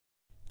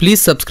Please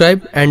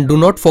subscribe and do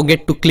not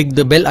forget to click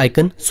the bell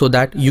icon so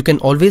that you can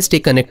always stay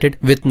connected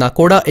with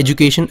Nakoda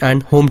Education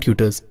and Home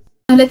Tutors.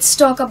 Now let's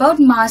talk about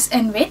mass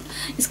and weight.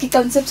 इसके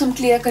concepts हम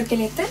clear करके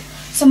लेते हैं.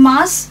 So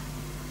mass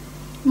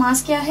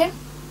क्या है?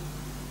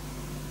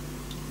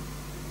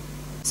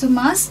 So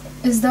mass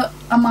is the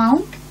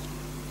amount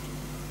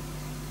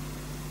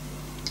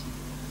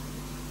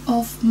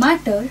of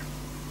matter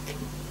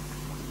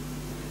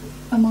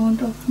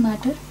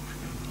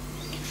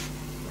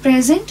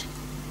present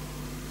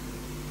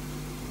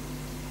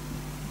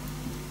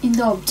in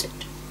the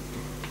object.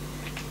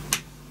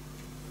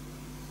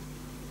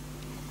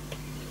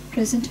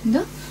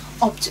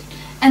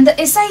 And the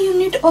SI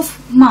unit of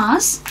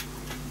mass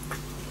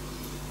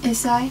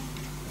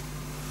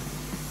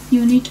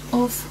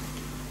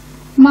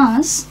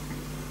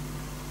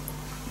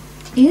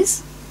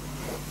is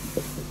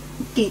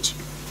kg.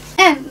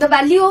 And the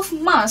value of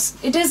mass,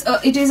 it is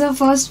a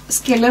first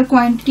scalar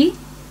quantity.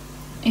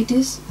 It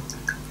is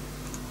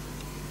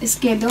a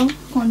scalar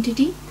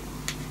quantity,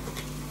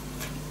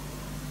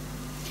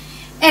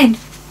 and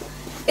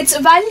its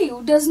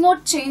value does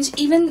not change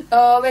even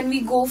when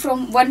we go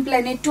from one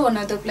planet to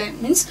another planet.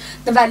 Means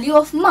the value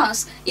of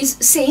mass is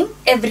same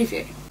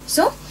everywhere.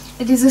 So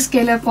it is a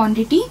scalar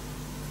quantity,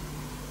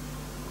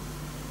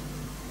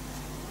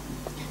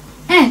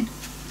 and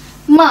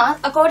mass,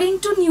 according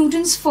to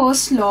Newton's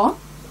first law,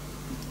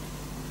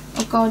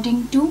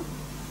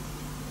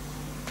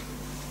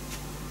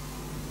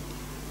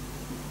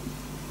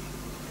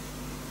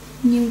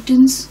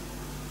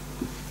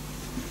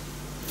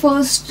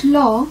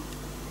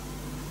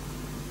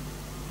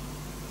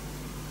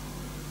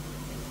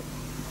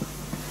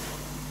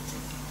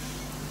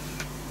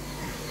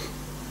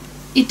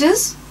 it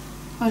is,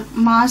 or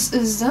mass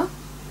is the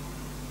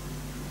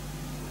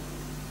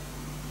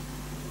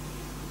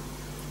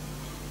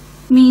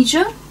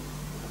measure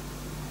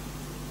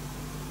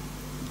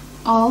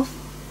of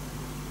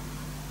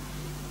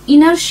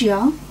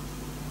inertia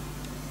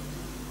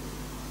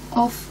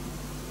of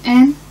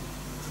an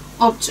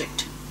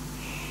object.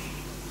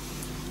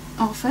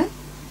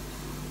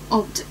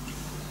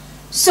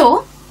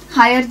 So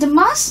higher the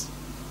mass,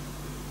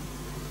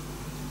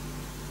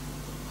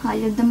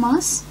 higher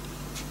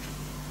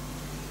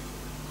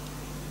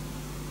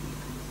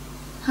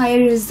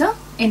is the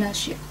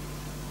inertia.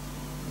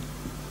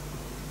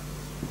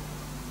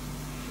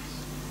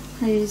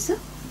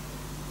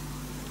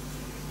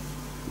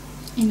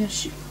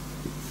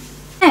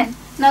 And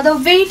now the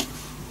weight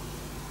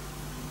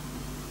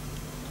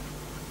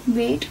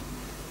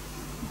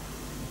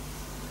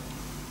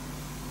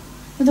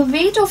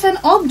of an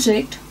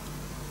object,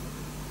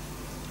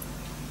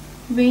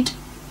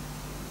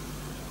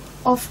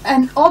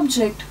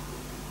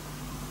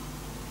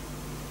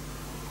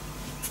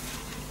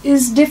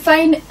 is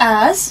defined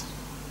as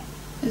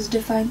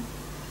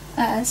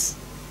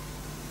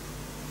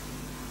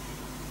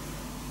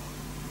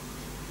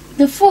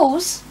the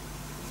force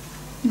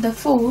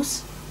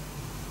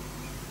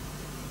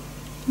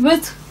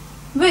with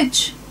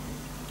which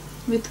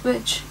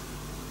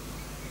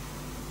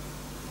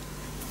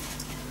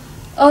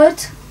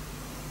Earth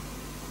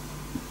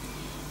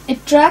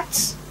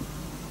attracts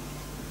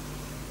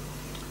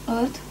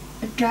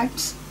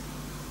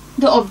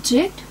the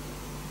object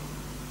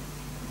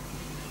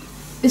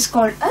is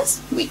called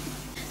as weight.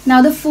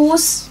 Now the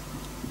force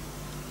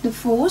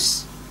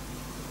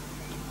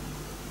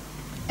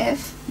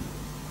F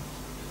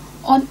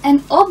on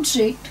an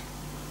object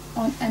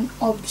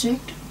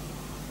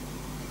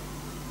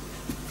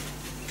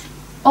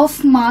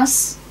of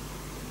mass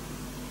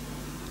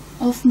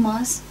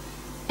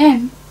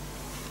m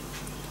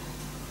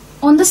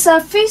on the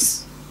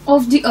surface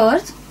of the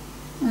earth,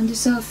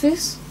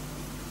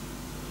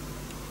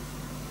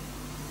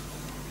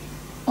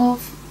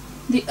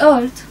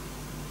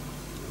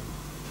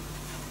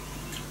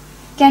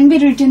 can be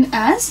written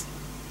as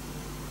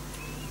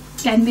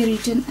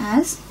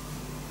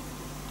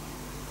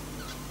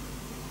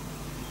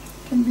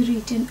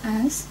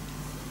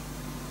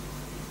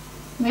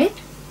weight,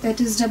 that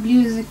is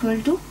W is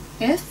equal to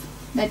F,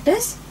 that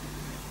is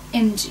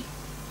mg,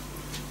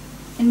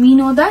 and we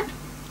know that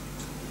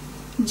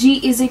G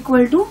is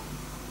equal to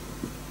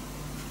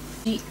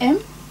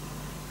Gm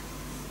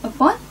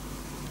upon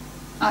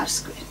R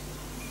square.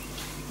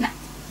 Now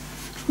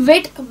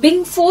weight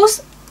being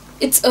force,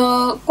 its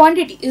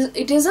quantity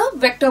it is a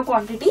vector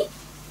quantity.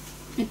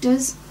 It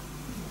is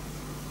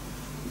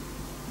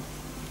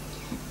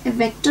a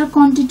vector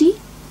quantity,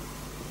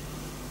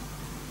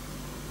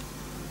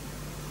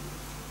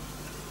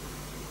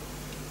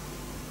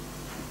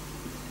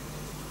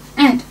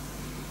 and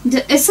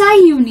the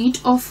SI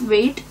unit of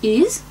weight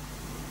is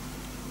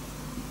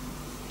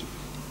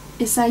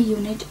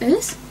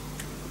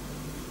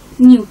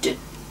Newton.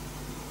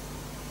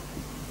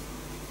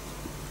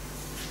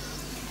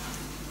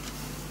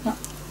 Now,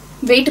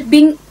 weight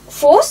being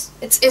force,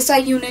 its SI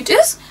unit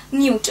is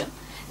Newton.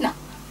 Now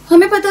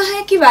हमें पता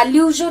है कि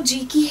value जो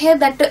G की है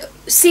that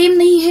same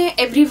नहीं है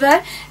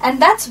everywhere,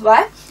 and that's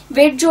why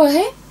weight जो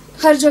है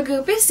हर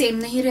जगह पे सेम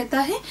नहीं रहता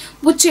है,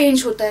 वो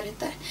चेंज होता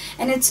रहता है,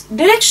 and its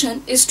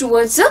direction is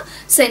towards the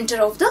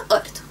center of the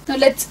earth. Now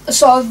let's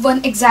solve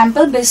one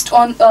example based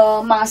on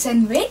mass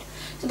and weight.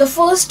 So the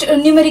first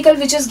numerical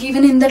which is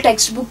given in the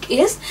textbook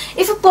is,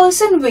 if a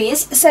person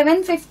weighs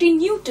 750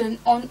 Newton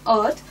on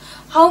earth,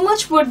 how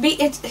much would be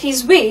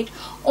his weight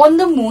on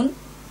the moon,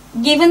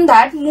 given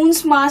that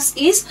moon's mass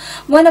is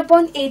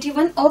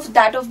 1/81 of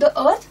that of the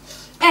earth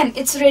and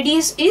its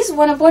radius is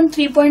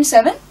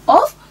 1/3.7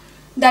 of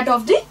that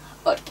of the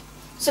earth.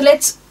 So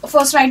let's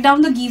first write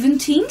down the given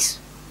things.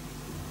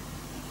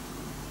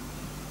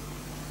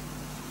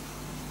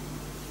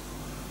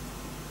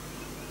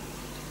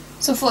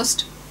 So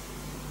first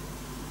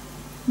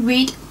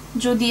weight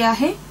जो दिया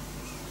है,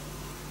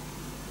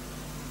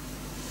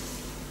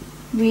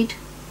 weight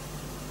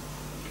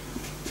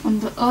on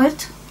the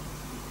earth,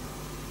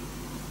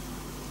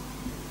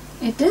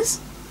 it is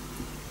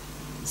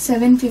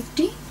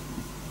 750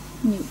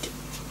 Newton.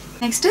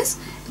 Next is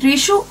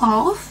ratio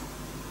of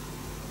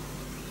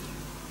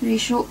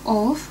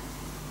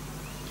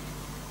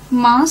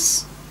mass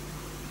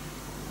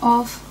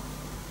of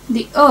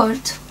the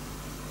earth,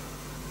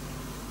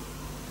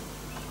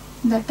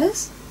 that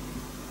is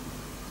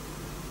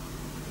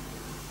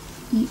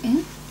En,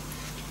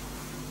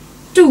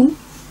 to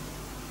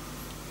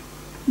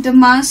the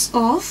mass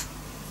of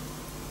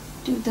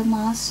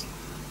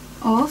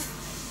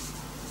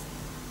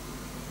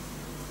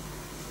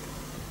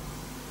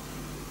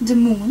the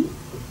moon,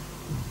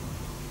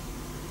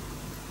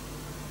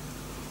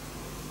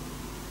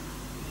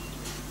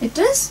 it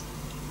is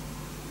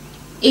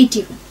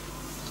 81.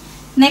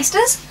 Next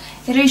is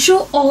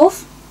ratio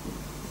of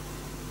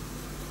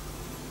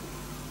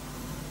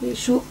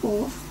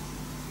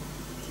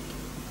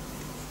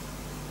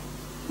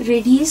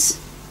radius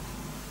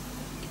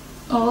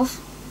of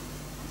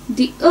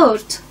the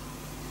earth,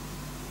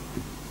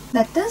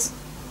 that is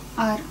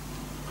R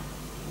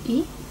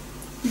E.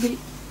 We'll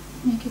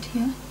make it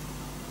here.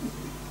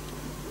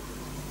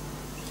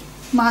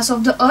 Mass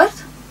of the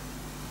earth,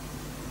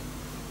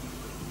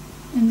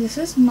 and this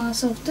is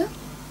mass of the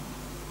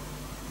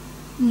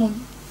moon.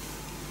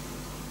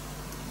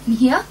 And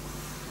here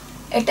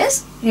it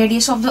is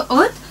radius of the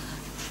earth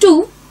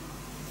to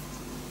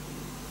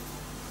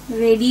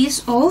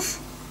radius of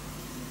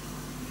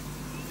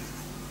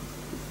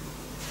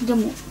the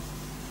moon.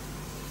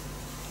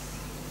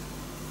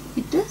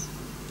 It is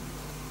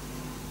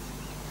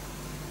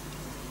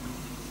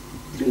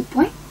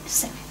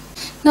 3.7.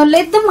 Now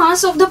let the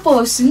mass of the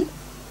person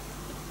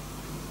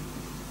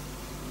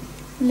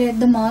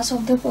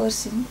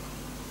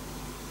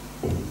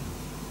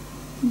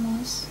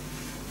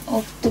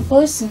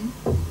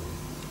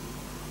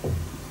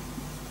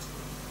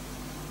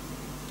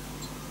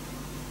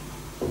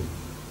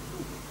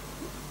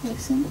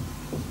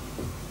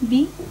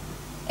be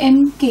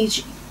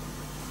mkg.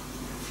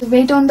 The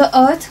weight on the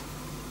earth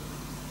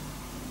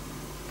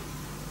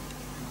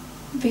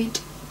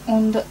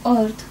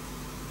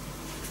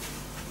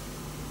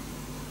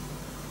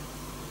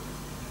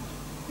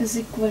is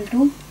equal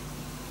to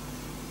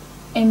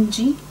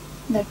mg,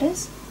 that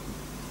is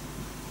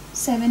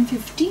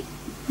 750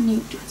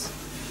 newtons.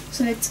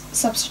 So let's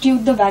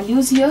substitute the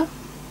values here.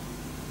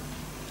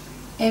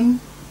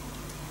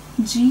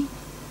 mg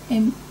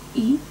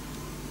me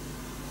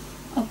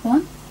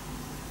upon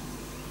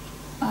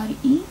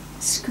re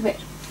square.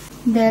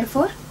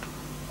 Therefore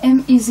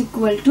m is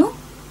equal to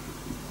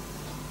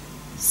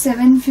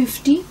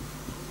 750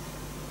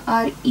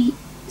 re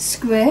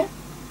square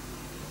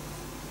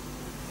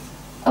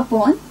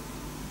upon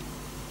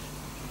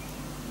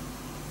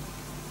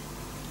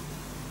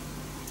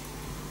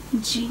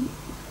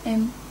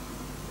GME.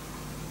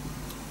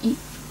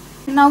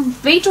 Now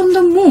weight on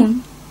the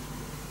moon,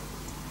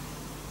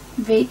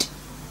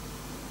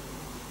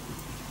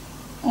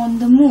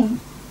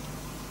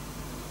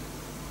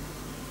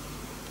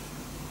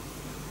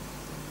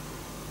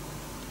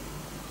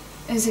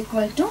 is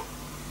equal to,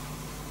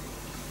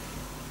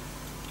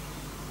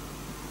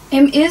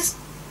 m is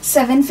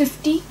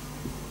 750.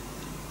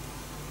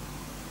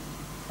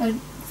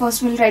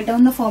 First we'll write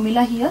down the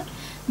formula here,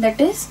 that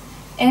is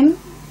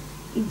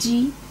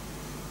mg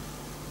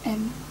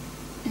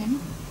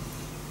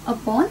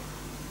upon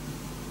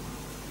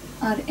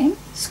rm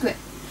square.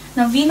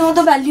 Now we know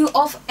the value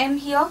of m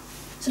here,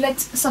 so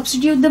let's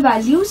substitute the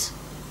values.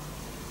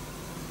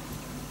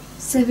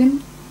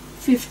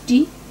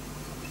 750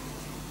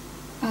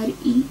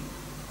 re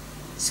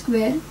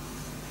square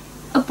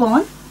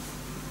upon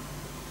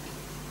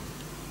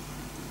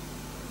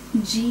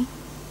GME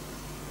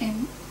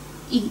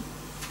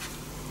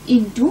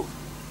into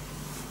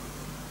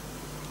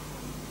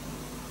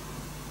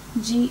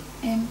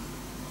GMM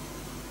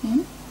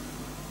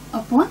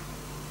upon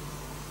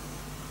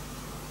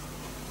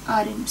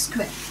RM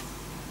square.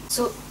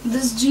 So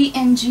this G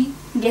and G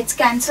gets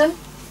cancelled.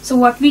 So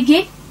what we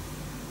get,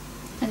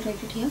 I'll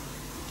write it here,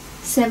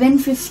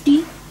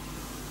 750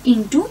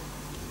 into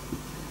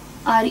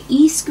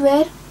RE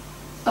square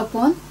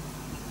upon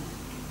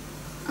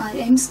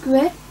RM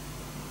square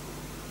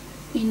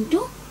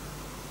into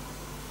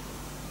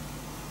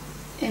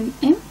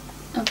mm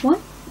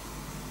upon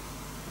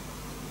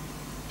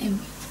me.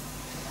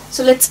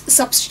 So let's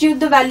substitute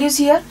the values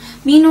here.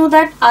 We know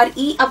that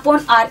Re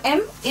upon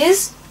Rm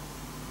is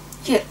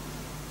here.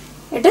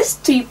 It is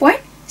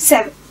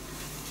 3.7.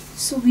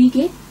 So we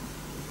get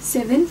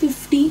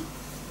 750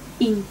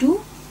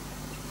 into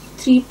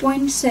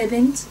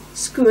 3.7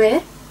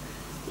 square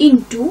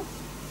into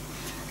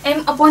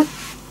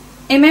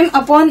mm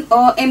upon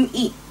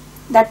me,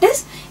 that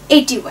is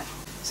 81.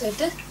 So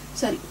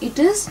it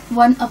is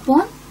 1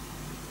 upon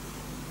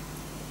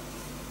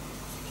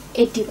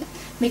 81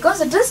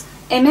 because it is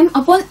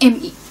upon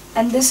me,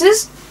 and this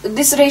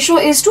ratio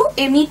is to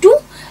me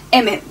to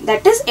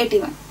that is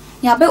 81.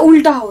 यहाँ पे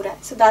उल्टा हो रहा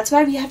है, so that's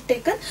why we have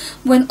taken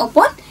 1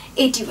 upon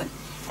 81,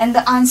 and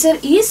the answer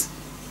is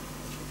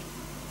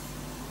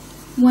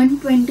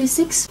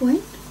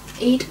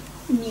 126.8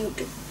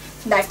 Newton.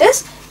 That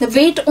is, the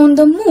weight on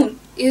the moon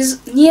is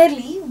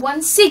nearly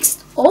 1/6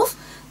 of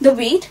the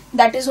weight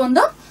that is on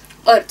the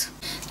earth.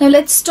 Now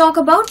let's talk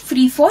about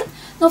free fall.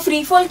 Now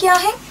free fall क्या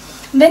है?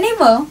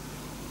 Whenever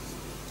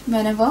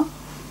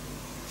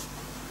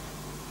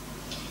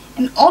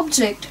an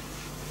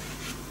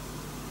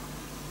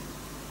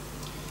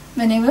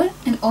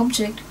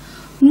object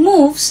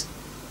moves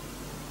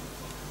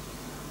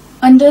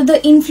under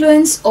the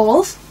influence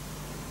of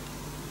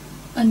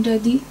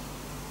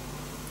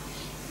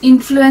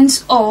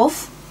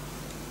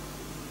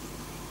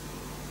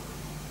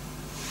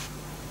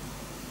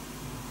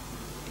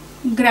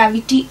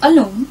gravity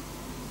alone,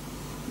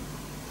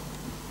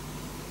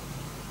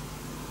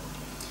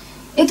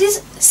 it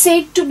is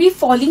said to be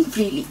falling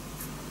freely.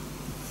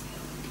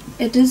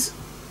 It is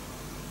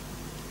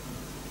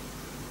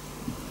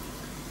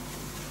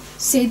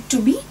said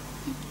to be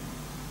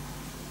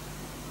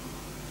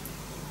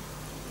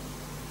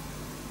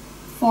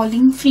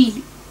falling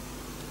freely.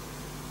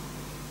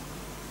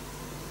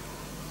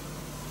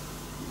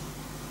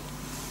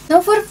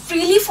 Now for a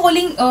freely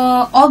falling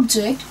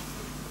object,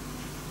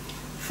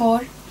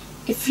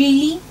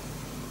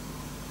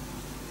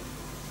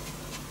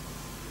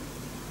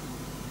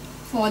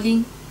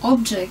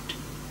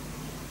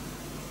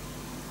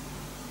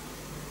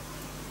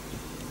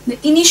 the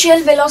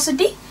initial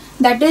velocity,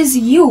 that is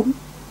u,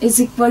 is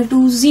equal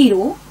to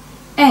 0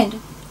 and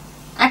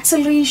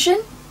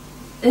acceleration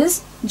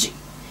is g.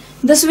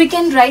 Thus we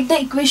can write the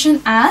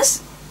equation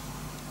as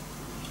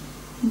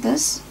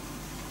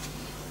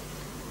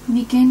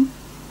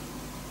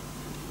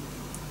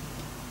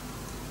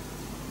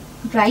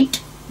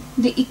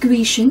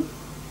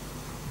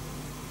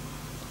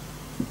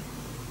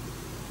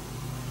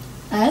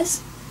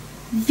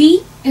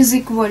v is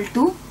equal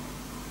to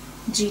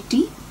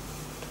gt,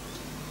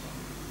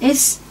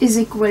 s is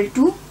equal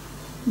to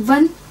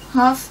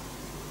 1/2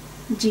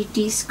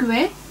 gt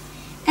square,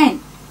 and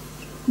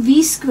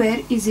v square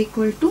is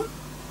equal to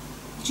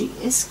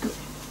gs square,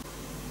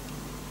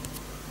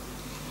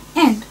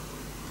 and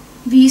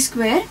v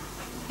square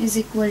is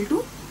equal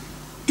to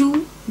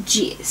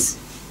 2gs.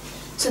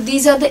 So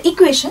these are the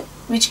equation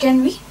which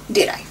can be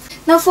derived.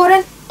 Now for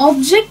an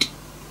object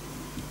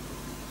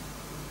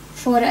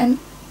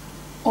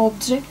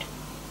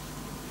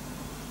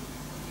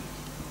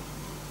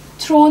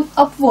thrown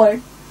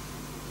upward,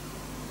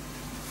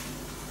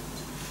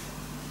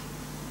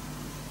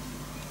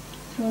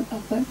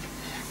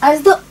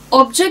 as the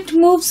object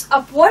moves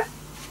upward,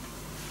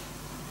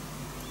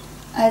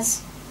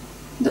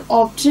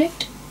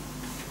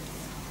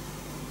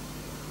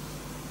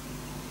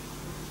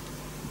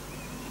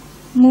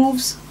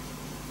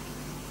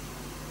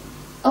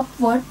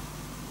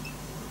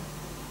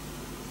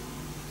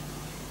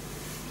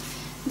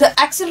 the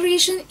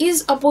acceleration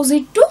is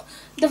opposite to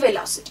the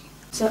velocity.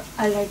 So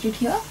I'll write it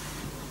here.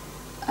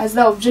 As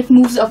the object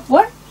moves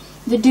upward,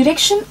 the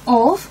direction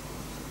of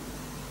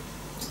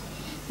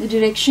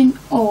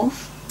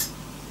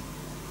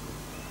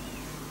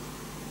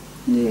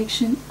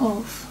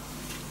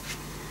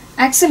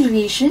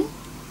acceleration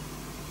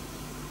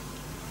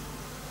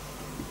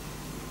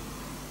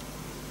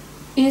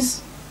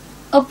is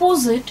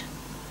opposite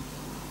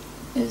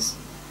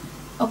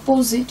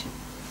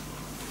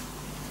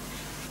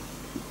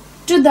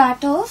to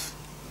that of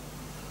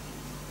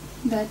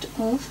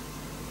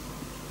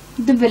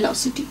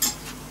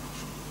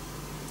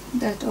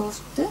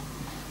the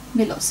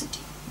velocity,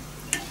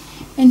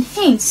 and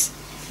hence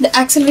the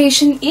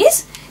acceleration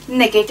is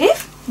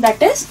negative.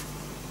 That is,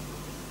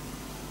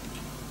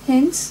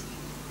 hence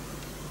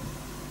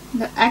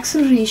the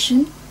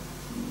acceleration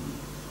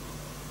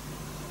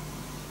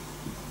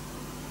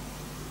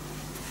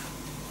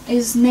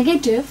is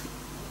negative.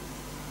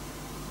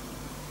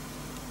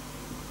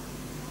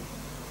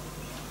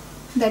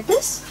 That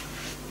is,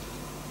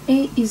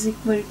 A is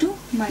equal to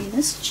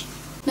minus G.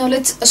 Now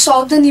let's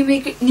solve the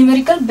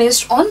numerical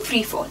based on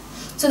free fall.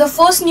 So the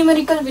first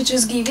numerical which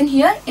is given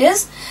here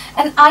is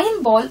an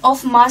iron ball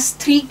of mass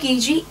 3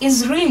 kg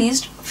is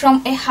released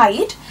from a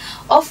height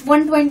of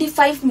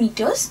 125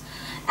 meters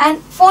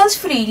and falls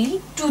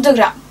freely to the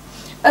ground.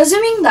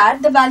 Assuming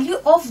that the value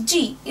of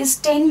G is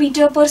 10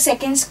 meter per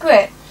second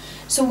square,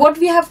 So what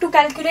we have to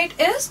calculate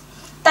is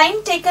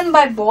time taken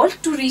by ball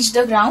to reach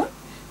the ground,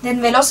 then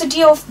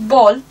velocity of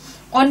ball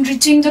on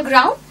reaching the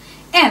ground,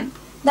 and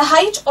the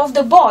height of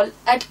the ball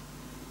at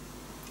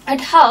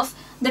half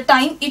the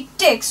time it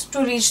takes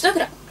to reach the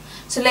ground.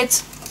 So let's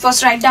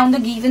first write down the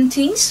given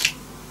things.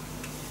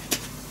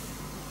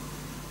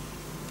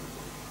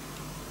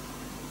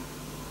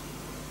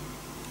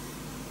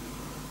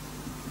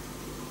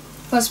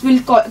 First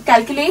we'll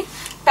calculate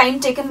time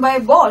taken by a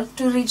ball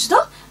to reach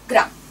the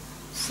ground.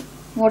 So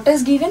what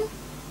is given?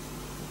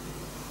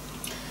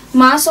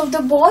 Mass of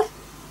the ball,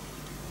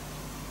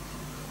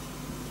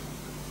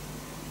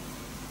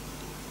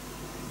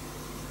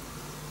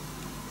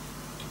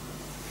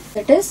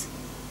 that is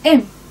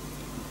m,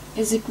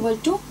 is equal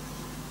to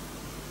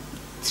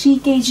 3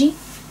 kg.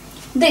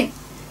 Then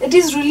it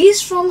is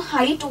released from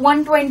height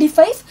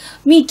 125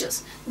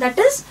 meters. That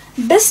is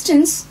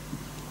distance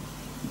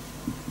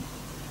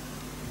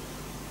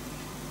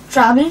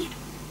traveled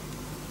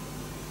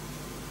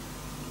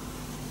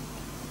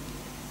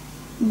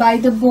by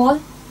the ball,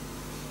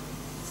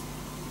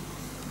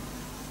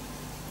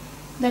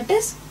 that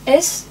is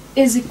S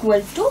is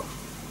equal to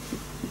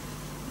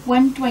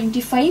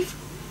 125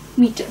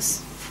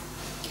 meters.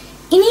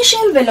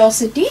 Initial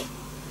velocity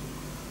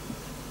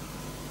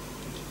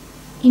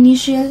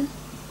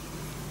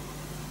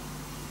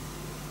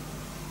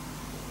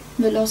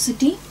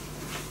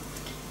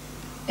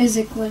is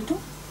equal to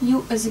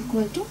u is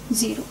equal to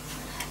 0,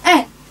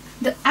 and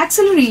the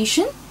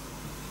acceleration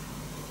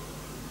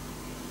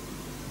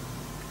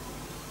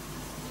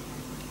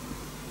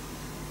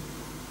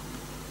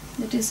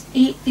that is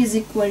a is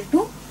equal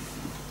to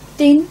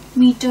 10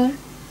 meter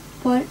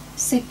per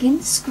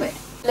second square.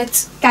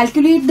 Let's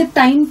calculate the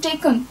time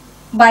taken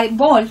by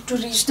ball to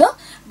reach the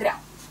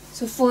ground.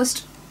 So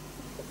first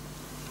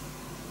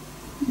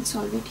let's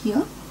solve it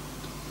here.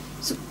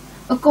 So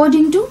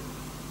according to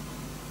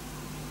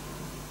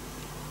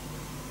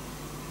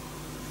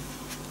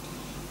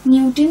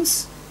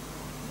Newton's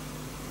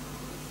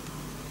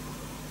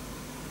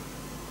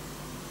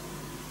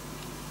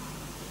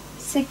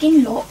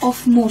second law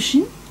of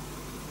motion,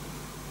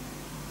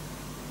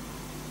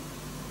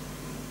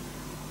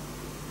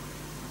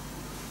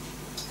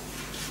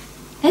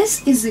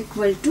 S is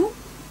equal to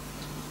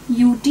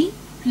ut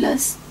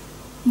plus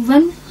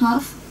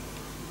 1/2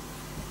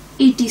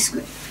 at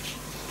square.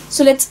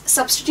 So let's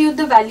substitute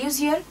the values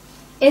here.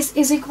 S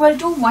is equal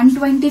to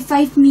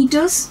 125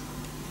 meters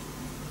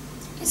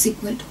is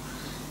equal to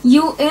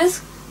u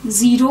is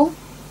 0,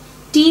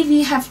 t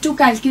we have to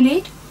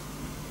calculate,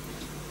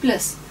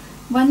 plus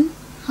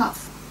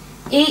 1/2.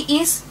 A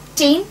is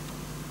 10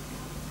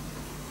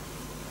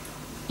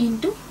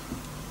 into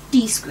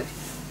t square.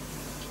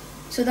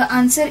 So the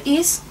answer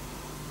is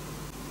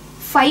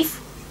 5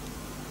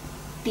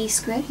 t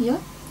square here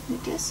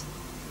it is.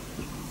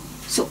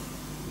 So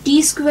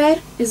t square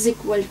is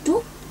equal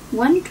to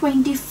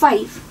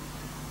 125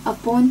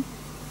 upon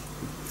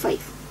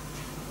 5.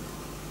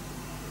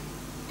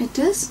 It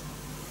is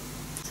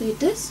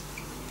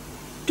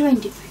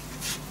 25.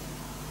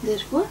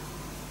 Therefore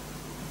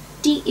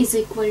t is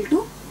equal to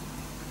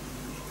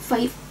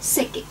 5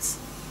 seconds.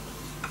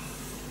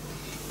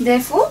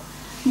 Therefore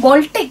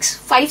ball takes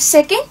 5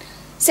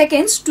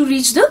 seconds to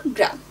reach the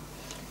ground.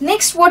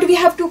 Next what we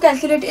have to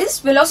calculate is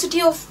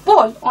velocity of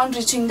ball on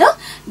reaching the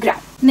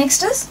ground.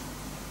 Next is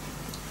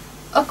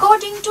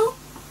according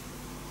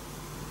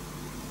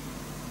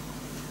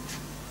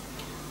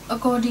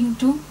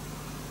to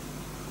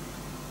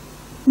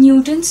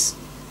Newton's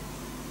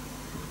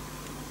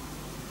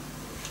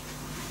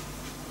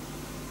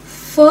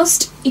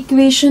first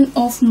equation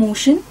of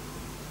motion,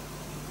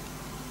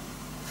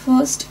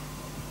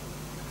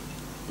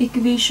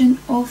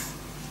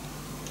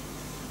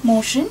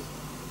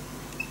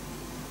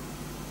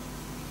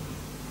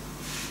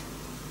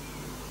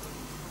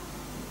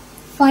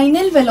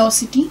 final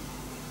velocity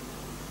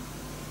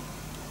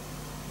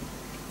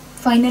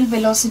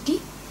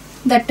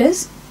that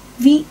is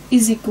v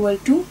is equal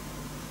to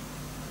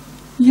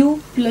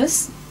u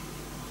plus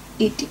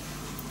at.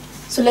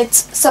 So let's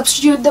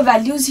substitute the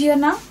values here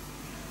now.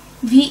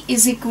 V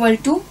is equal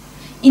to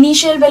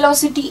initial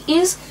velocity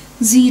is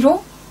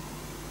 0,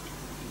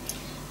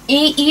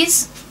 a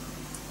is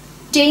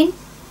 10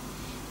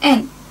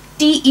 and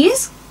t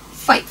is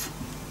 5,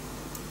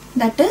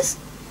 that is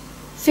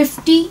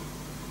 50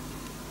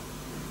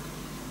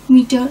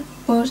 meter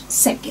per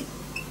second.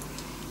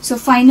 So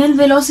final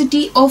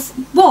velocity of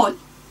ball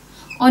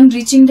on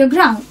reaching the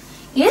ground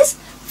is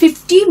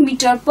 50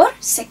 meter per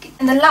second.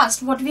 And the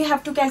last what we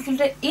have to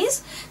calculate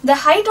is the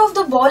height of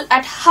the ball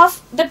at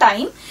half the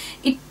time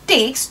it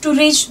takes to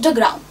reach the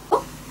ground.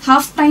 So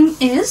half time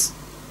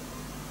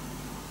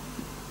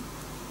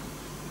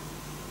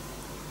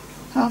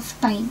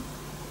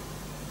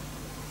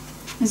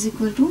is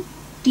equal to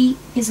t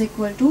is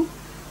equal to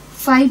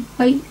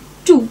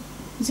 5/2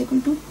 is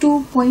equal to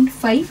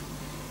 2.5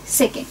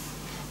 second.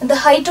 And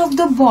the height of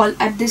the ball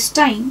at this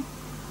time,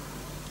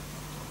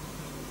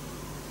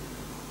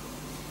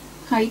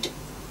 height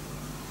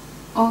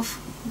of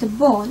the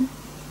ball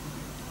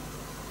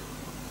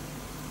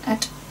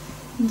at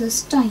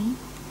this time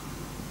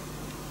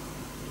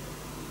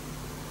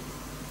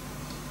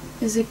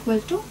is equal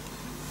to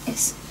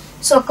S.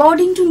 So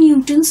according to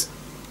Newton's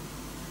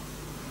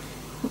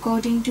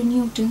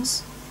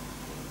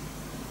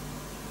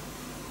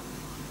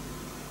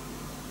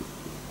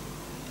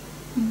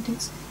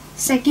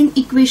second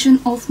equation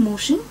of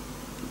motion,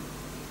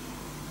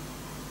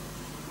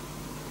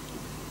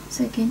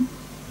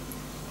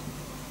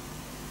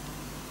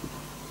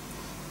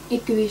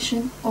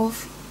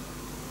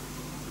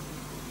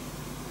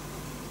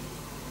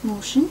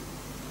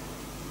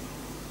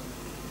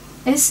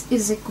 S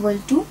is equal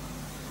to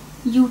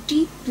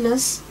ut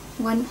plus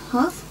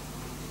 1/2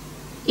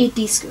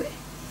 at square.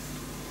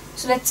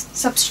 So let's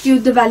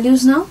substitute the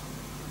values now.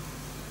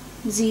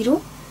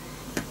 0,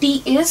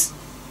 t is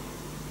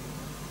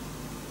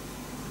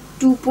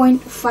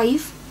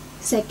 2.5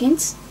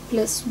 seconds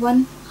plus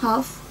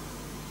 1/2,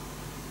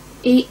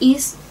 a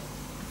is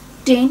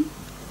 10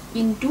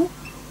 into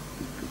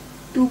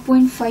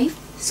 2.5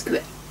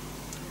 square,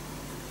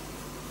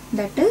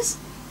 that is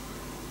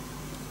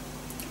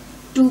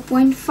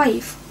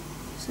 2.5,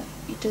 so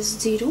it is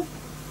 0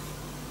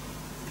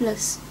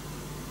 plus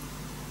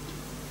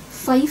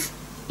 5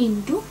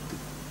 into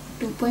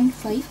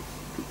 2.5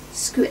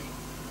 square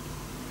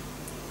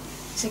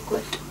is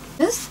equal to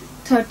this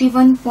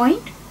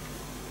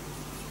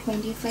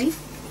 31.25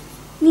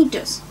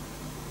 meters.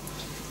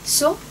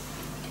 So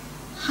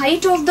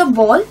height of the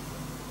ball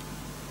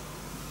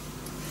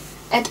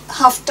at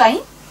half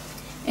time,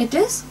 it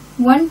is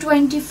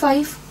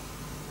 125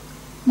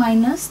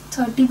 minus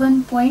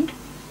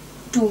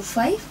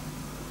 31.25,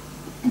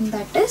 and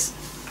that is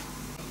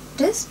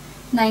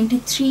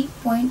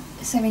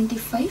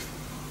 93.75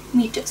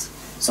 meters.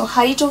 So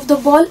height of the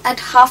ball at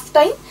half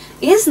time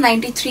is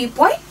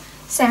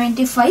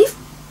 93.75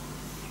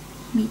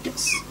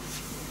 meters.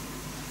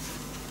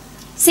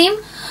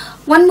 Same,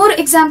 one more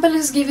example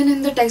is given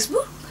in the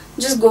textbook,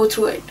 just go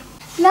through it.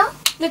 Now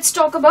let's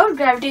talk about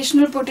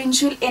gravitational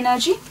potential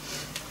energy.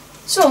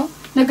 So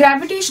the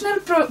gravitational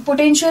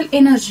potential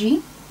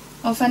energy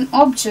of an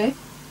object,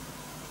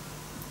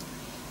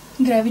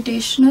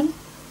 gravitational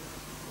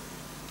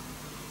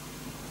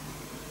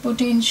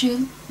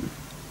potential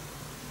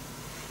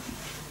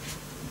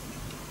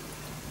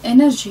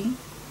energy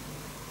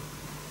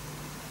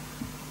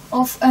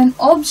of an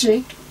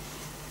object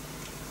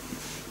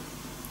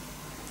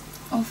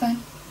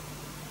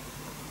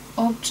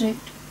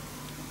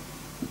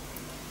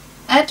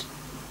at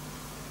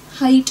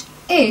height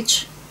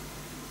h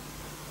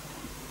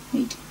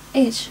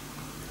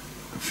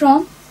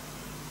from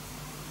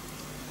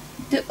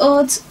the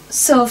Earth's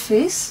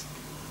surface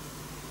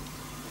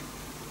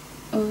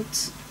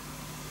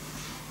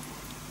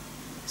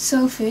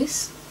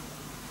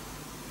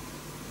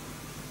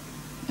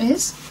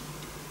is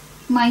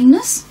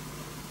minus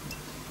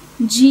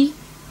gmm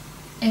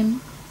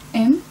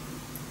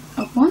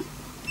upon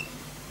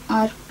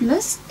r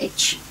plus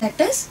h,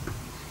 that is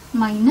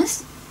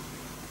minus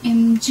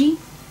mg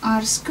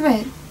r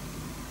square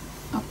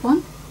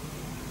upon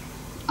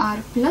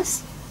r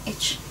plus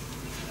h.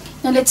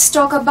 Now let's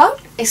talk about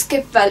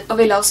escape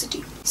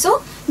velocity.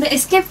 So the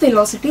escape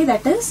velocity,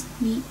 that is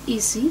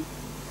VEC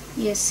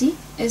ESC,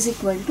 is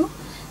equal to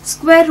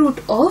square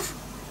root of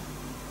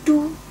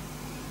 2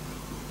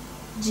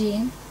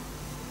 gm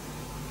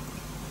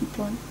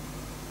upon,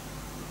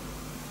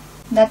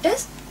 that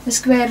is the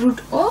square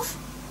root of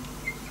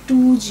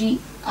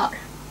 2gr.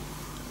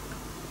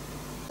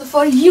 So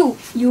for u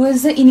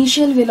is the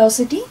initial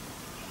velocity,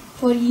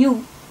 for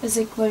u is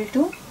equal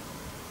to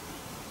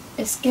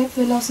escape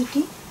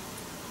velocity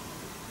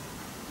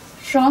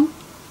from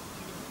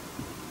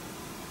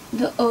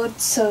the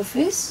Earth's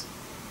surface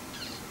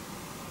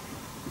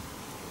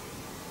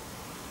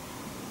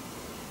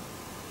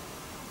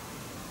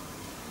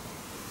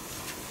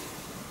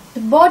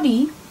the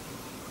body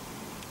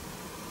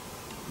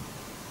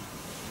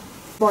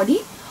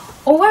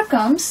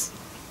overcomes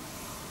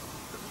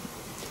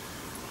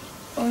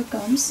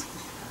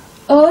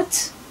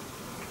Earth's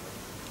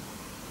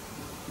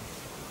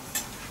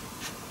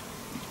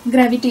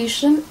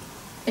gravitational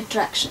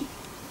attraction,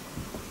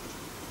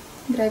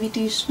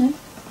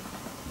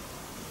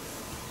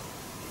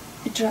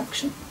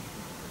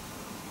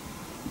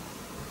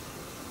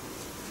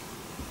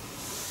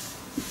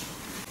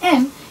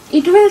 and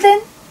it will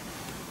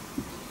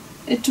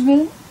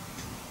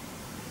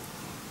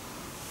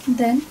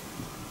then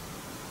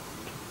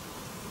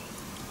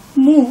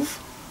move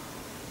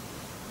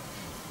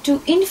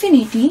to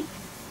infinity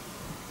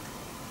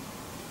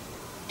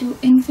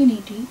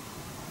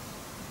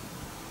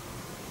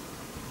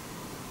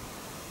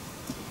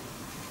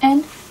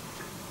and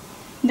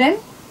then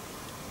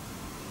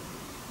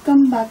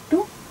come back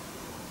to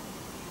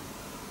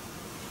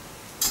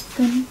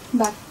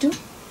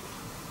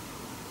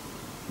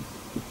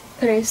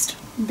rest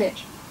there.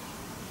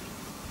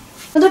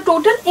 So the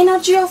total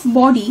energy of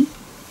body,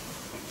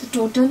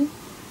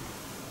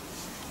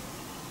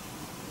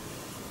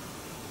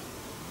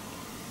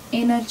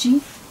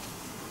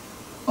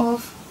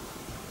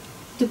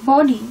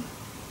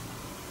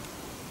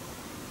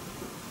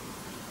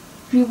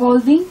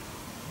 revolving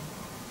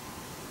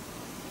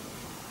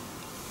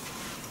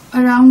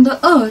around the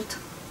earth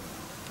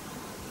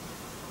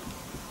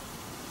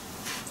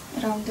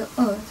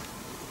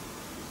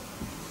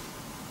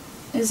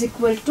is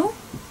equal to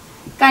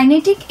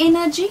kinetic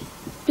energy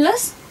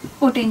plus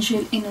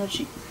potential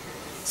energy.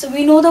 So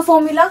we know the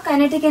formula.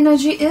 Kinetic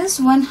energy is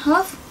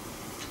 1/2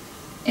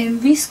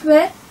 mv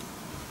square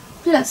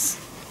plus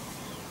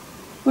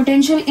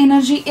potential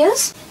energy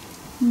is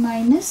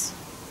minus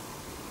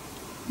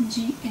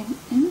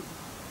gmn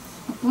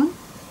upon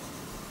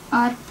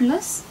r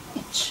plus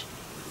h.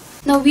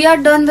 Now we are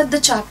done with the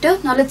chapter.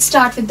 Now let's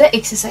start with the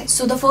exercise.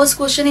 So the first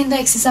question in the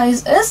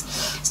exercise is,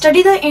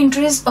 study the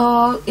entries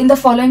in the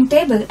following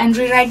table and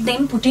rewrite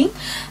them putting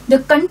the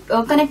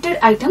connected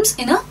items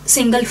in a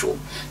single row.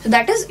 So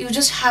that is, you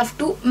just have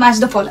to match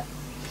the following.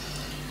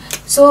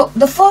 So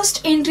the first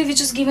entry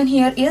which is given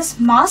here is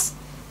mass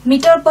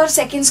meter per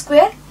second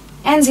square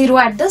and 0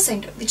 at the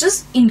center, which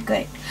is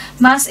incorrect.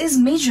 Mass is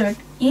measured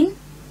in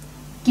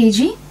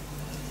kg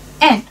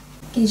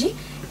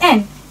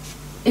and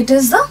it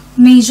is the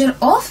measure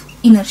of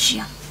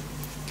inertia.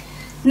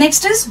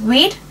 Next is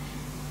weight,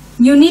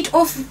 unit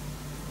of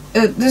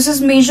this is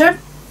measured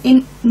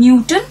in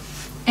Newton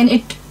and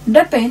it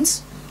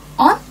depends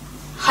on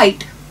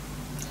height.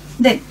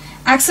 Then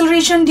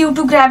acceleration due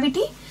to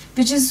gravity,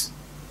 which is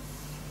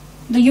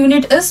the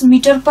unit is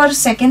meter per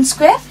second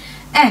square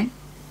and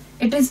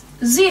it is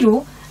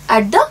 0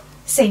 at the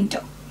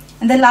center.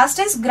 And the last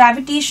is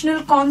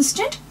gravitational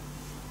constant,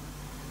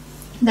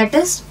 that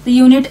is the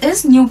unit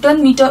is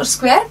Newton meter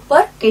square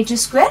per kg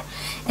square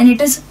and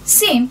it is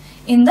same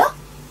in the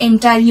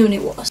entire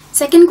universe.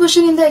 Second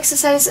question in the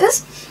exercise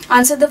is,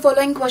 answer the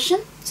following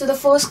question. So the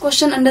first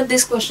question under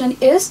this question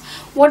is,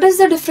 what is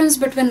the difference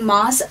between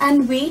mass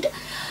and weight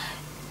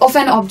of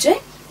an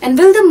object, and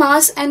will the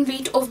mass and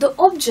weight of the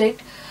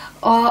object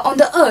on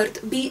the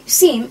earth be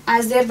same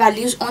as their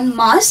values on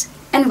Mars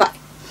and why?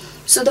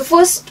 So the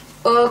first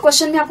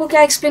question में आपको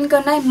क्या explain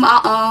करना है,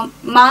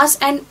 mass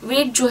and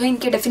wait जो है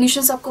इनके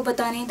definitions आपको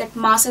बताने हैं. That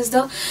mass is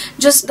the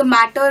just the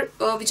matter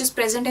which is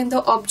present in the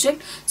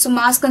object. So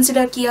mass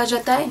consider किया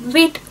जाता है.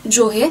 वेट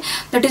जो है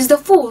that is the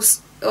force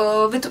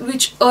with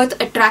which earth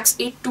attracts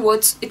it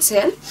towards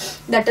itself,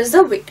 that is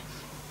the weight.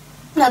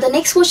 Now the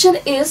next question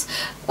is,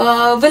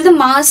 will the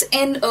mass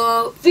and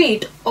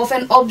weight of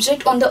an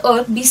object on the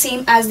earth be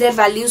same as their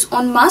values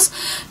on Mars?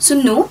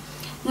 So no,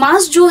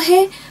 mass जो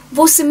है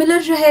वो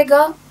similar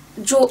रहेगा,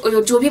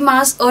 जो भी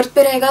मास अर्थ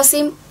पे रहेगा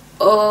same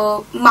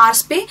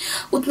Mars पे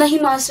उतना ही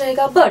मास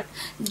रहेगा, बट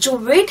जो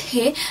वेट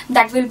है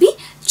दैट विल बी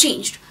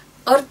चेंज्ड.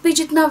 अर्थ पे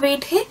जितना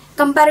वेट है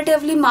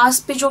कंपैरेटिवली मास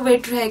पे जो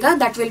वेट रहेगा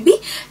that will be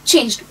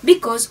changed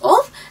because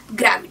of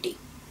gravity.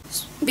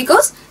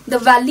 Because the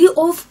value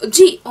of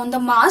g on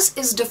the Mars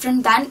is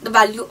different than the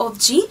value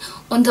of g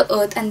on the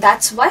earth and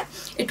that's why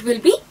it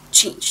will be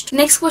changed.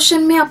 Next question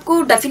में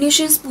आपको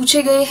definitions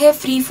पूछे गए हैं,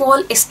 free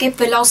fall,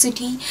 escape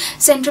velocity,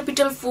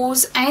 centripetal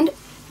force and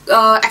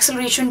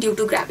acceleration due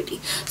to gravity.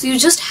 So you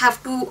just have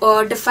to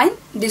define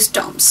these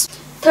terms.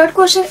 Third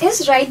question is,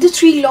 write the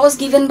 3 laws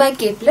given by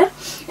Kepler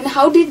and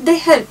how did they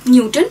help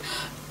Newton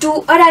to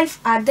arrive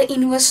at the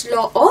inverse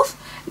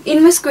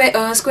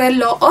square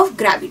law of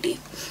gravity.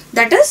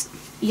 That is,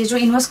 ये जो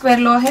inverse square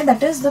law है,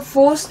 that is the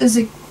force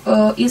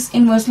is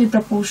inversely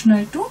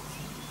proportional to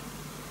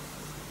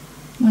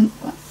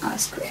 1/r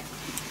square.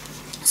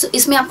 So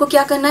इसमें आपको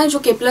क्या करना है, जो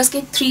Kepler's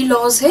के 3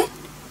 laws है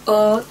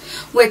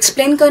वो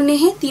एक्सप्लेन करने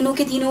हैं, तीनों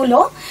के तीनों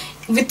law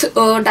with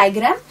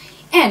diagram.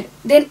 And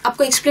then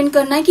आपको एक्सप्लेन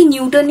करना है कि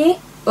न्यूटन ने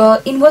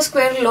inverse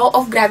square law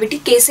of gravity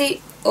कैसे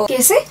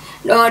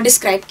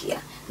डिस्क्राइब किया.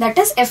 That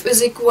is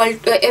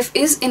F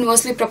is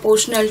inversely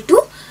proportional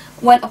to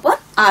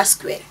 1/r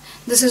square.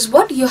 This is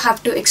what you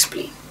have to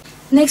explain.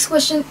 Next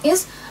question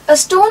is, a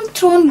stone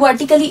thrown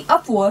vertically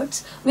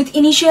upwards with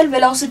initial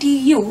velocity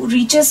u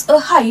reaches a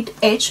height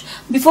h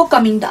before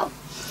coming down.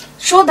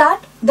 Show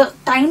that the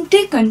time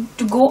taken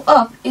to go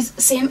up is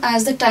same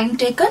as the time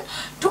taken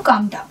to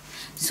come down.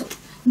 So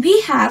we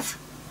have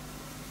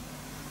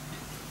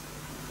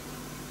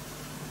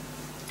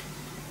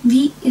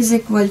v is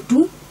equal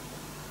to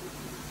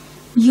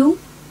u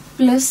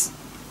plus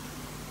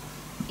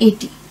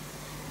at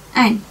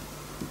and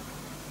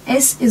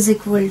s is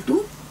equal to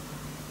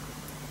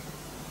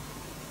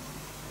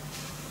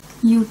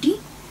ut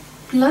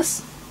plus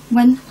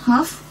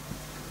 1/2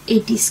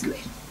 at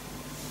square.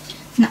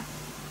 Now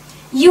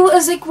u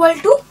is equal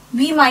to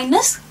v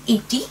minus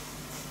at.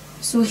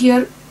 So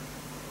here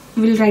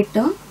we will write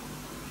down,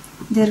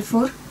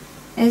 therefore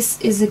s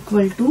is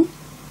equal to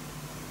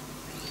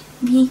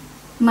v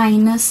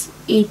minus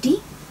at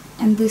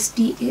and this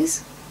t is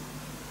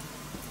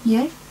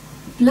here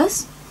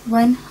plus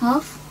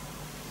 1/2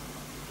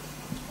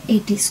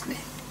 at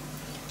square.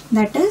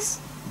 That is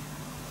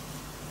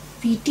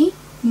Pt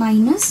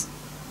minus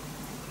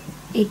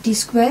at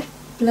square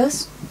plus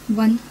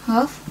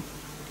 1/2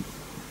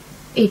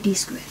 at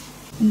square.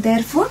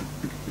 Therefore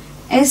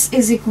S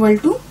is equal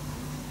to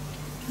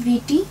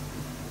Vt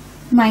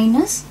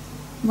minus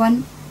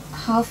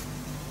 1/2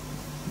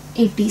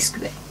 AT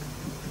square.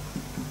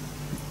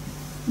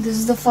 This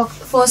is the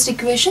first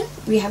equation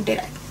we have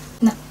derived.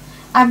 Now,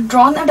 I've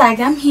drawn a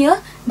diagram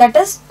here, that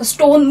is a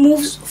stone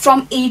moves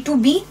from A to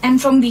B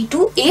and from B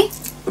to A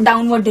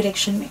downward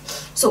direction में.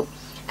 So,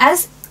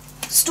 as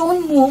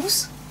stone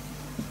moves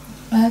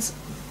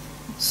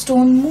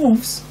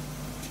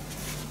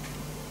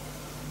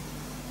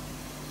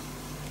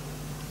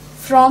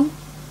from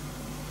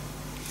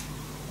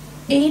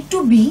A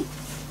to B,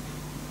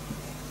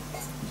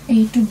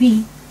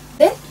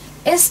 then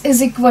S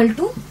is equal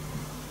to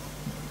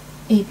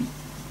AB,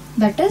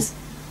 that is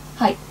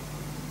height.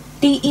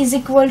 T is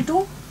equal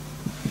to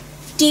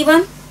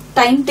T1,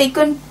 time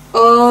taken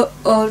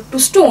to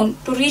stone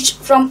to reach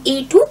from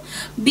A to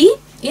B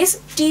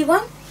is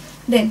T1.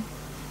 Then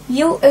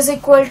U is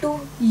equal to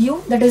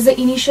U, that is the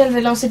initial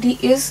velocity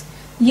is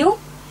U,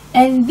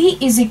 and B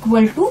is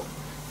equal to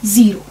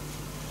 0.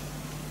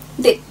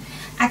 Then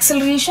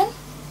acceleration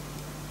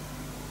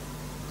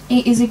A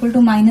is equal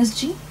to minus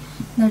G,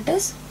 that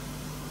is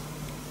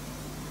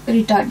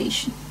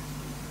retardation.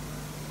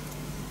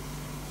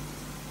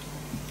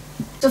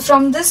 So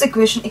from this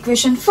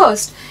equation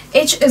first,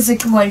 H is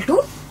equal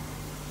to,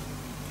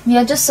 we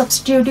are just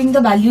substituting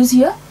the values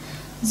here,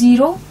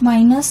 0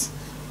 minus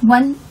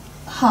 1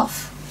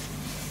 half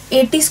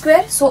AT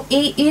square. So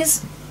A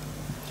is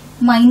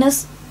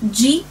minus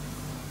G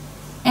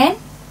and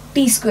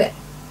T square.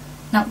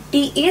 Now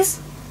T is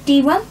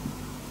T1,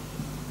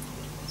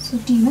 so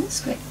T1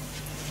 square.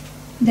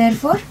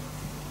 Therefore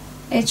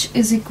H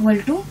is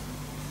equal to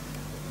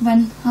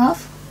 1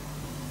 half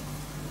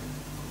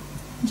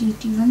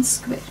GT1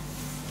 square.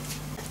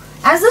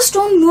 As the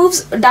stone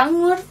moves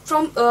downward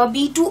from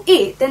B to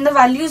A, then the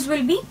values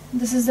will be,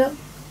 this is the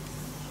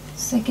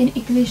second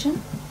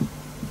equation.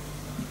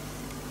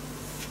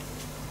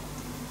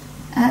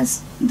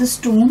 As the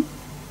stone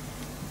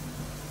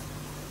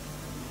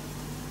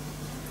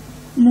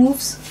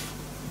moves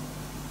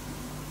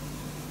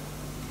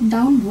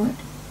downward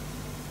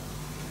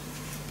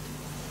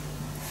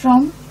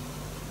from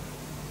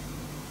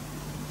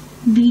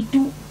B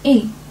to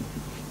A,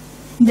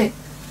 then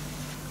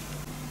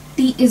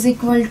T is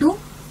equal to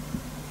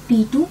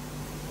T2,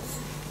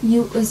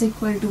 U is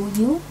equal to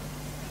U,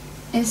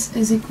 S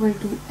is equal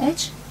to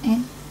H,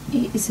 and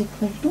A is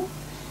equal to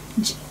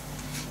G.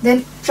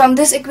 Then from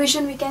this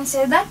equation we can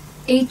say that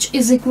H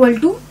is equal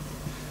to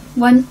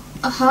 1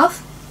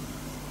 half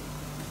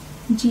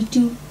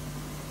GT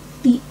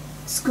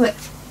square,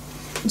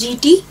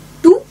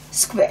 GT2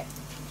 square.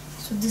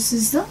 So this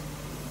is the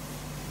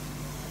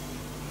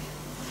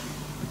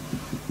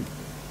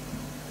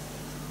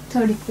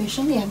third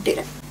equation we have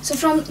derived. So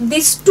from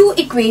these two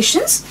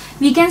equations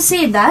we can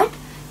say that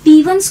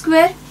T1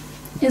 square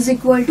is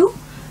equal to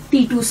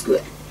T2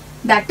 square,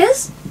 that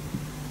is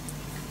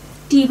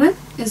T1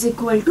 is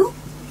equal to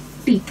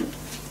T2.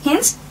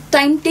 Hence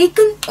time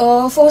taken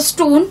for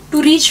stone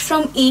to reach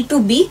from A to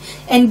B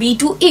and B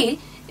to A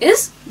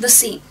is the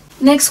same.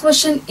 Next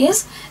question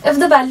is, if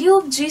the value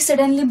of G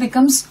suddenly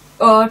becomes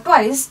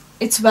twice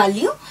its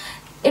value,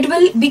 it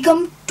will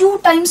become 2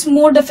 times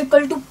more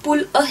difficult to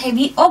pull a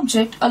heavy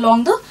object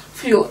along the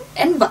floor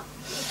and why?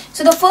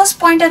 So the first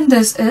point in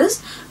this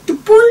is, to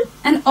pull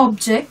an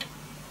object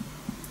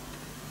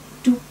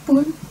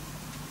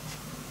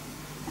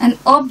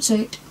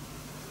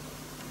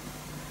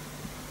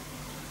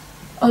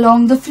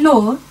along the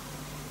floor,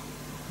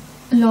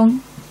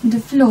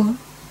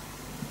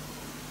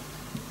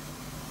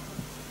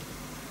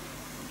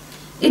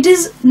 it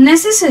is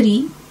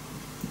necessary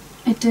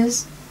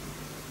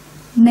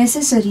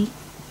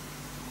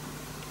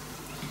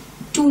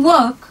to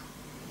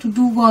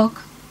do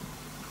work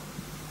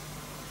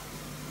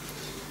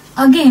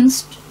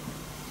against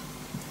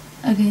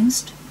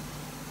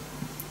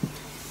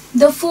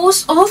the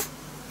force of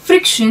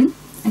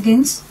friction,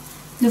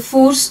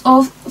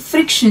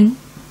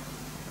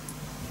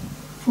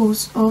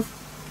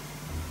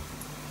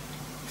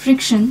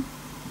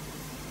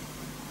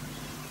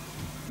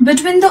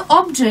 between the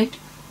object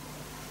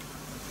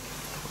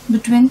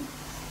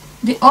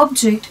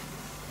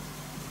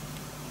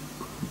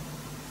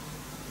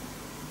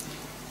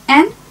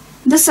and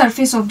the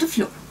surface of the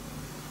floor,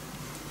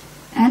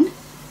 and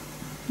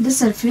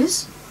this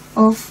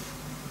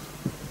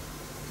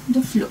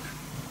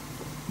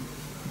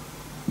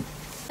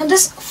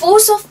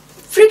force of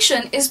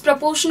friction is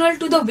proportional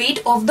to the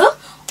weight of the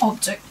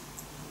object.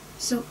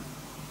 So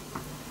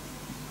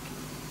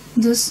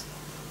this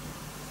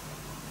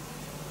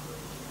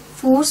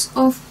force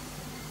of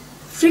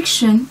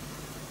friction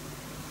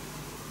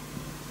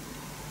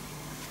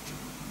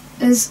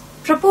is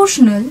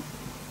proportional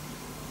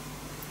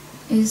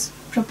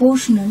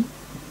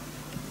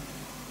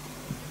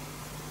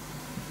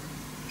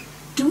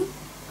to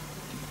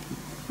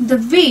the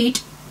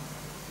weight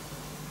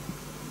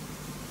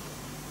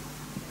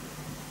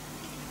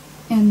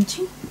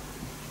mg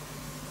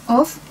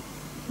of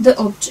the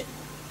object.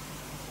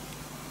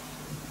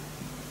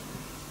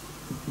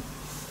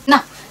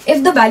 Now,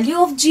 if the value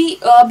of G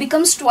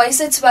becomes twice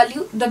its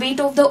value, the weight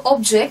of the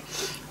object,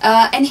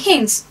 and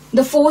hence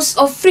the force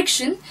of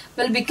friction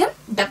will become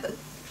double.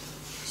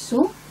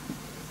 So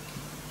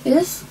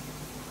if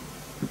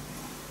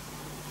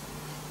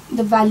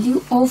the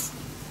value of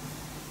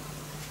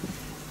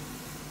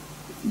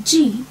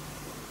G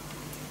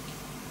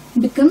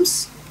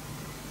becomes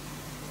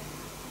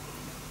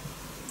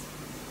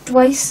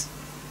twice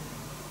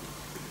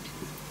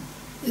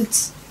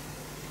its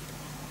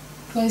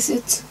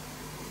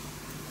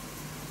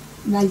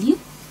value,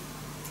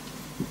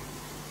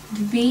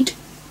 the weight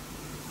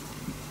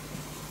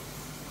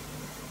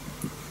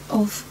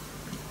of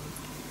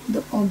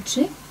the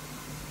object,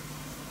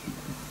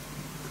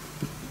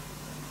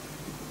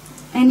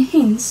 and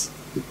hence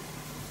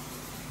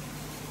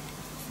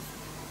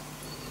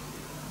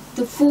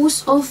the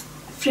force of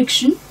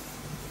friction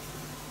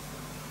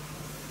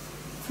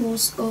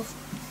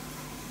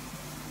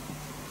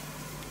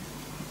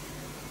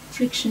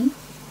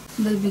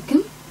will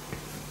become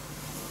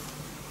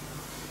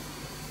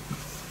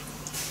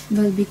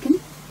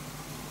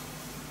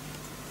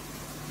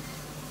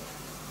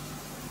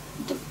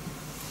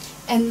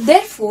and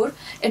therefore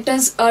it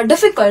is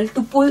difficult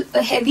to pull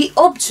a heavy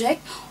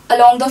object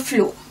along the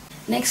floor.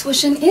 Next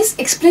question is,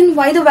 explain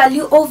why the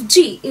value of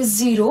G is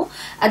 0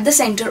 at the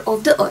center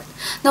of the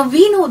earth. Now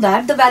we know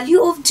that the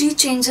value of G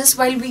changes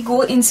while we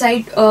go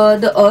inside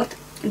the earth,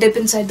 dip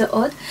inside the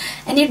earth,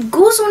 and it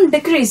goes on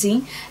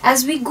decreasing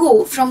as we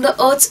go from the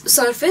earth's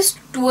surface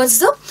towards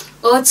the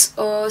earth's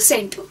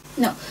center.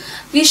 Now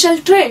we shall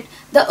treat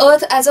the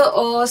earth as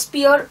a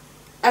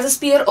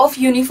sphere of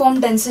uniform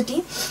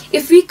density.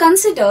 If we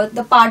consider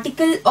the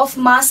particle of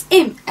mass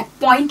m at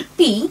point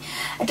P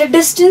at a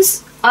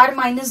distance r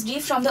minus d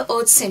from the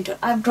earth's center.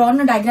 I have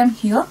drawn a diagram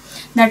here,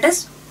 that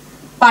is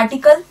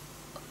particle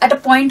at a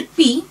point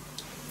P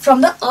from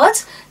the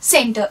earth's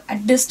center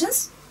at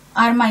distance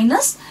r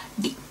minus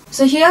d.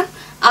 So here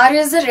r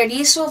is the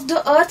radius of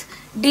the earth,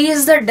 d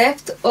is the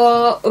depth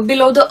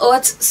below the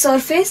earth's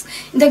surface.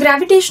 The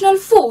gravitational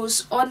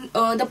force on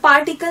the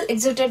particle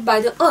exerted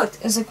by the earth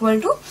is equal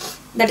to,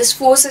 that is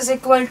force is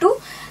equal to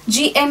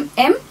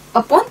gmm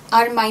upon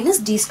r minus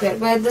d square,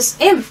 where this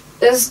m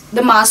is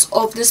the mass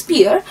of the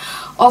sphere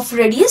of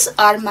radius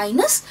r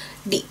minus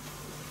d.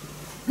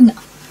 Now,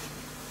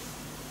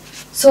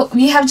 so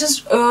we have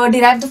just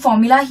derived the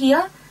formula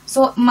here.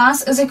 So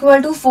mass is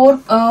equal to 4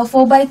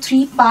 by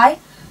 3 pi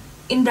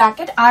in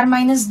bracket r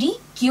minus d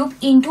cube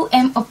into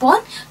m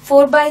upon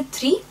 4 by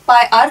 3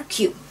 pi r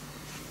cube.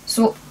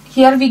 So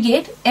here we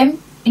get m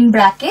in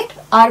bracket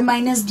r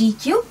minus d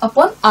cube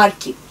upon r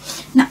cube.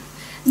 Now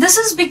this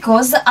is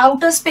because the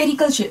outer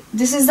spherical shell,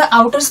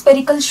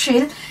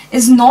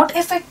 is not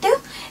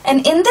effective,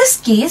 and in this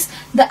case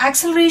the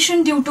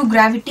acceleration due to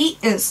gravity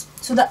is,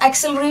 so the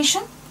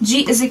acceleration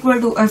g is equal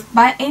to f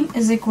by m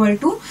is equal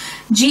to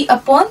g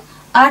upon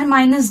r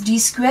minus d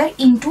square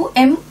into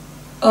m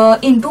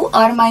into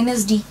r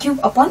minus d cube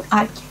upon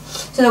r cube.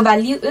 So the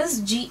value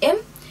is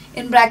gm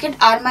in bracket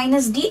r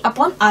minus d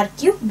upon r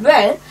cube,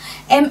 where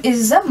m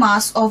is the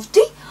mass of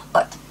the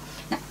earth.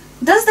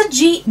 Thus the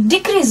G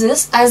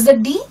decreases as the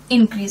D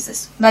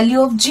increases.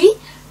 Value of G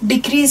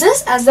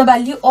decreases as the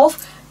value of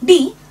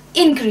D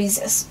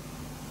increases.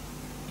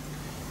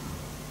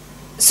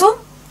 So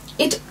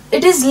it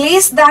is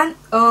less than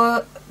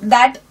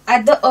that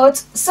at the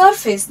earth's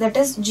surface, that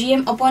is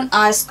gm upon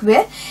r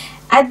square.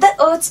 At the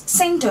earth's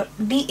center,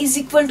 D is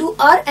equal to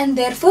R, and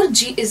therefore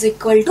G is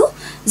equal to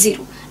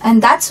 0.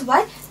 And that's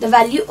why the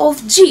value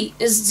of G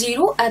is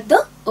 0 at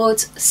the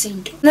earth's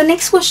center. The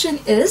next question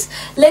is,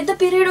 let the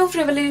period of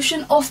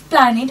revolution of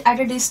planet at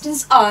a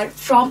distance r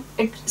from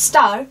its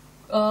star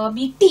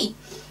be t.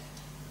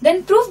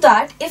 Then prove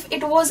that if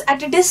it was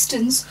at a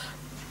distance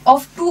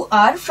of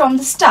 2r from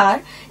the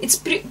star, its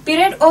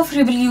period of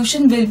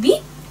revolution will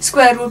be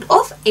square root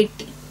of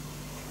 80.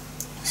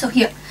 So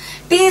here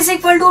t is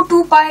equal to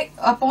 2 pi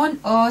upon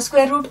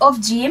square root of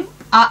gm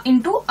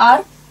into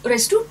r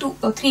raised to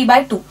 3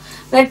 by 2,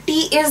 where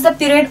t is the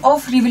period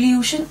of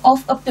revolution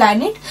of a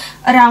planet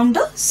around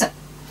the sun.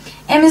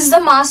 M is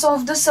the mass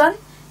of the sun,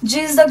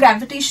 g is the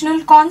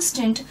gravitational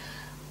constant,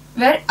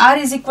 where r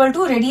is equal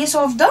to radius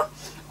of the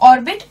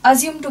orbit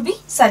assumed to be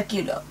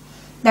circular,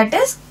 that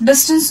is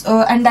distance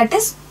and that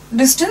is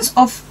distance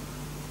of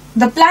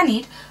the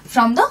planet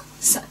from the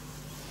sun.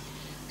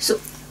 So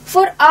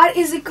for r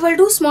is equal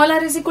to, small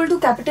r is equal to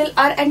capital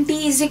R, and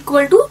t is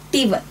equal to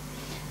t1,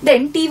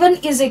 then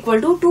t1 is equal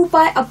to 2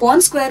 pi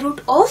upon square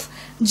root of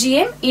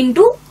gm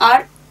into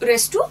r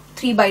raised to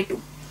 3 by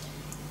 2.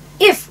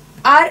 If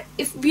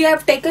we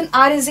have taken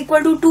r is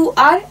equal to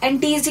 2r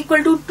and t is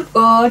equal to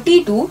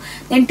t2,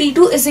 then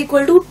t2 is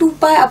equal to 2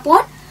 pi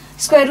upon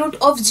square root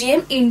of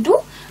gm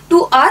into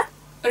 2r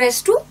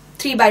raised to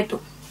 3 by 2.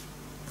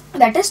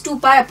 That is 2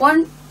 pi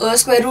upon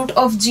square root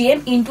of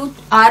gm into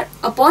r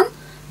upon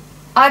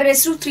r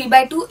raised to 3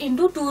 by 2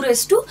 into 2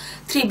 raised to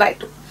 3 by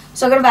 2.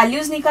 So अगर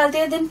values निकालते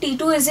हैं, then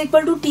t2 is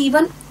equal to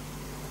t1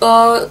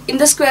 in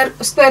the square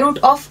root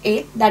of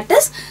 8, that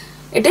is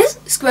it is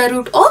square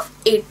root of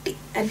 80,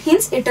 and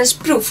hence it is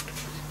proved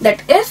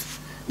that if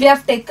we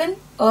have taken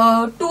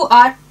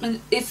 2r,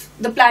 if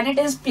the planet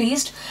is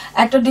placed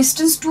at a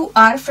distance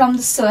 2r from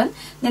the sun,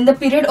 then the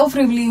period of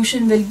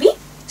revolution will be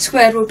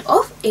square root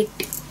of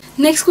 80.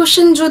 Next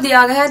question जो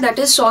दिया गया है that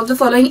is solve the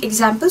following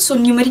example. So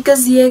numericals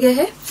दिए गए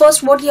हैं.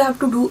 First what you have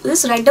to do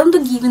is write down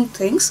the given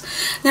things,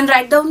 then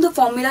write down the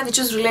formula which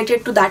is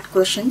related to that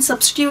question,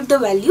 substitute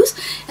the values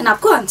and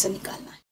आपको answer निकालना है.